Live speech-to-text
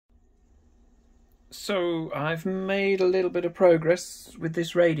So I've made a little bit of progress with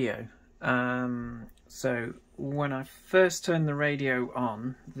this radio. So when I first turned the radio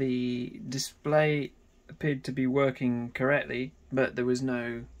on, the display appeared to be working correctly, but there was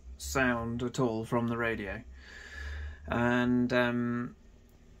no sound at all from the radio. And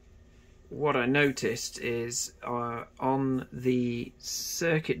what I noticed is on the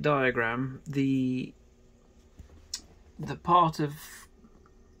circuit diagram, the part of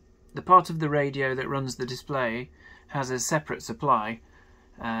the radio that runs the display has a separate supply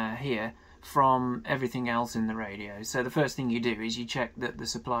here from everything else in the radio. So the first thing you do is you check that the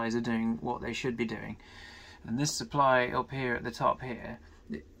supplies are doing what they should be doing. And this supply up here at the top here,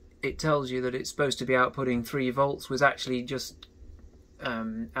 it tells you that it's supposed to be outputting 3 volts, was actually just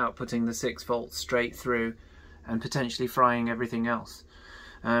outputting the 6 volts straight through and potentially frying everything else.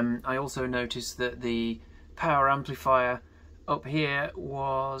 I also noticed that the power amplifier up here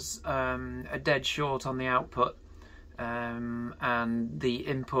was a dead short on the output, and the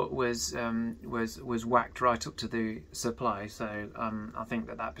input was whacked right up to the supply. So I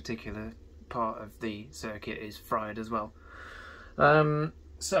think that particular part of the circuit is fried as well.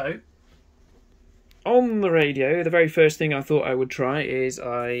 So on the radio, the very first thing I thought I would try is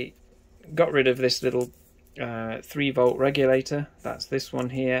I got rid of this little 3-volt regulator. That's this one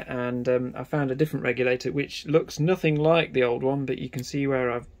here, and I found a different regulator which looks nothing like the old one, but you can see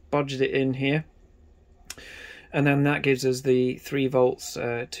where I've bodged it in here, and then that gives us the 3 volts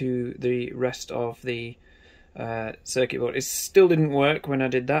to the rest of the circuit board. It still didn't work when I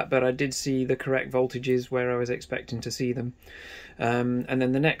did that, but I did see the correct voltages where I was expecting to see them. And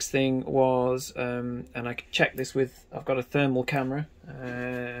then the next thing was, and I can check this with, I've got a thermal camera,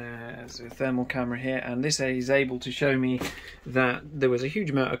 so a thermal camera here, and this is able to show me that there was a huge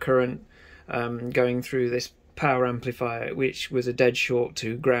amount of current going through this power amplifier, which was a dead short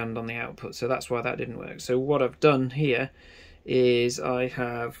to ground on the output, so that's why that didn't work. So what I've done here is I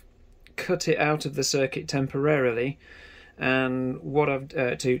have cut it out of the circuit temporarily, and what I've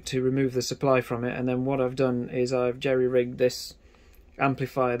to remove the supply from it, and then what I've done is I've jerry-rigged this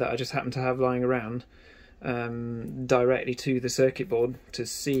amplifier that I just happen to have lying around directly to the circuit board to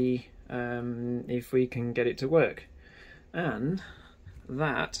see if we can get it to work, and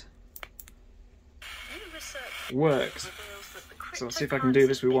that works. So I'll see if I can do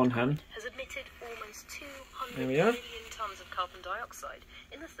this with one hand. There we are.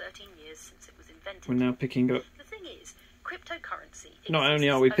 We're now picking up. Not only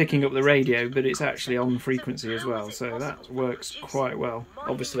are we picking up the radio, but it's actually on frequency as well, so that works quite well.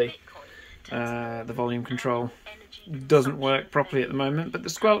 Obviously, the volume control doesn't work properly at the moment, but the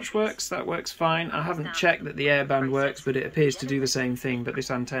squelch works. That works fine. I haven't checked that the Airband works, but it appears to do the same thing, but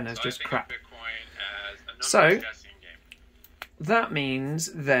this antenna is just crap. So that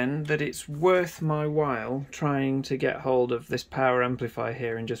means then that it's worth my while trying to get hold of this power amplifier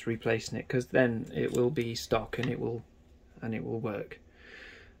here and just replacing it, because then it will be stock and it will work.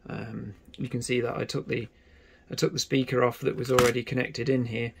 You can see that I took the speaker off that was already connected in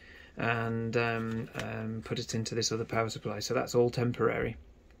here and put it into this other power supply, so that's all temporary.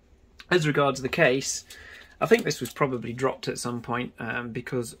 As regards the case, I think this was probably dropped at some point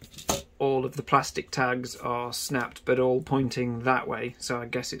because all of the plastic tags are snapped but all pointing that way, so I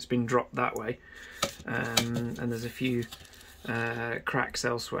guess it's been dropped that way, and there's a few cracks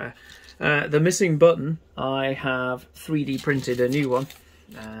elsewhere. The missing button, I have 3D printed a new one,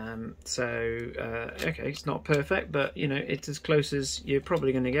 okay, it's not perfect, but you know, it's as close as you're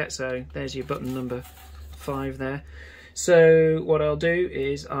probably going to get. So there's your button number 5 there. So what I'll do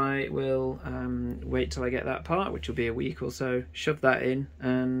is I will wait till I get that part, which will be a week or so, shove that in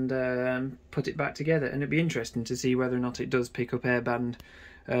and put it back together, and it'd be interesting to see whether or not it does pick up Airband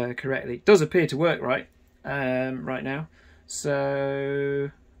correctly. It does appear to work right now, so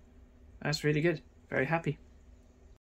that's really good. Very happy.